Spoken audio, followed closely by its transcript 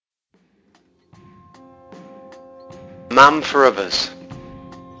Man for others.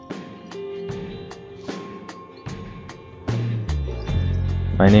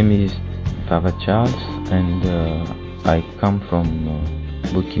 My name is Father Charles, and I come from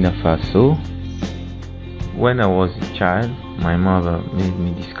Burkina Faso. When I was a child, my mother made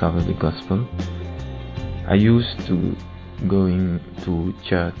me discover the gospel. I used to going to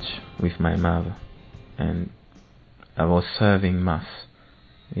church with my mother, and I was serving Mass.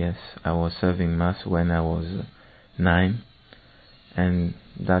 Yes, I was serving Mass when I was 9, and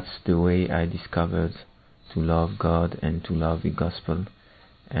that's the way I discovered to love God and to love the gospel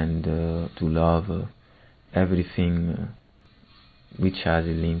and to love everything which has a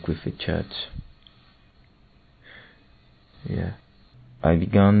link with the church. Yeah, I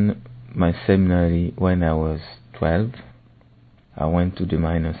began my seminary when I was 12. I went to the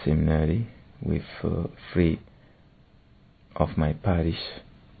minor seminary with 3 of my parish,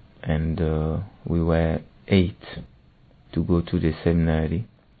 and we were 8 to go to the seminary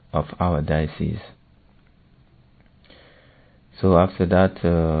of our diocese. So after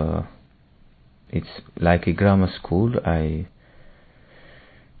that, it's like a grammar school. I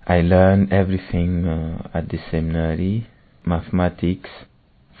learned everything at the seminary: mathematics,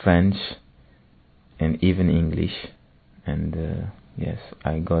 French, and even English. And yes,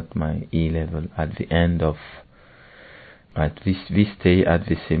 I got my E-level at the end of this stay at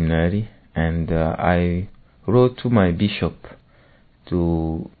the seminary, and I wrote to my bishop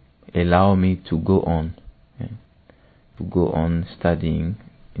to allow me to go on studying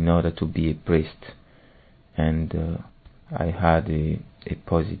in order to be a priest, and I had a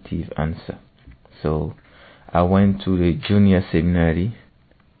positive answer. So I went to the junior seminary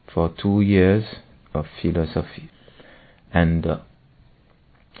for 2 years of philosophy, and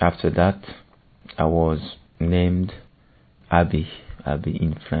after that I was named Abbé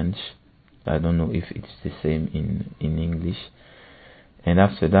in French. I don't know if it's the same in English. And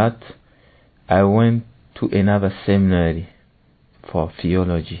after that I went to another seminary for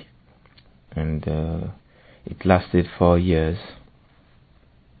theology, and it lasted 4 years.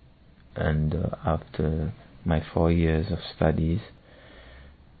 And after my 4 years of studies,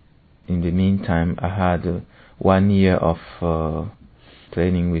 in the meantime I had 1 year of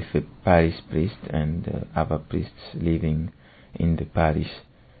training with a parish priest and other priests living in the parish,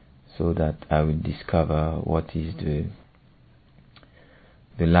 so that I would discover what is the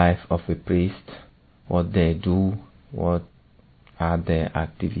life of a priest, what they do, what are their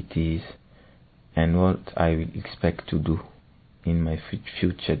activities, and what I will expect to do in my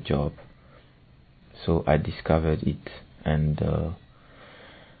future job. So I discovered it, and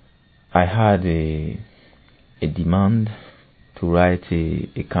I had a demand to write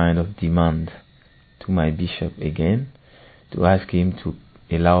a kind of demand to my bishop again, to ask him to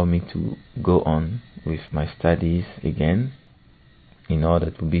allow me to go on with my studies again in order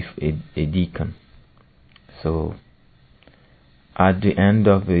to be a deacon. So at the end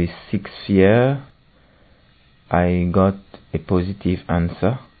of the 6th year, I got a positive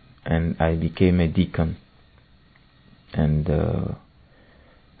answer, and I became a deacon. And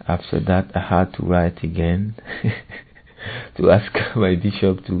after that I had to write again to ask my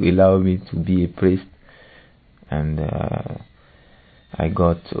bishop to allow me to be a priest, and I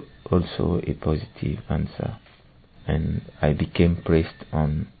got also a positive answer, and I became priest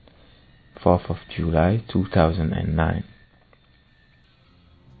on 4th of July 2009.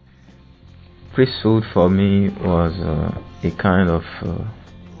 Priesthood for me was a kind of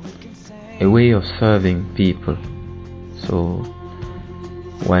a way of serving people. So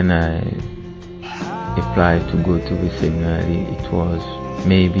when I applied to go to the seminary, it was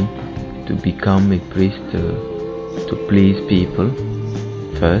maybe to become a priest to please people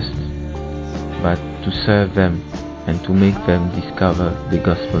first, but to serve them and to make them discover the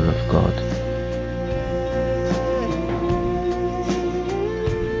gospel of God.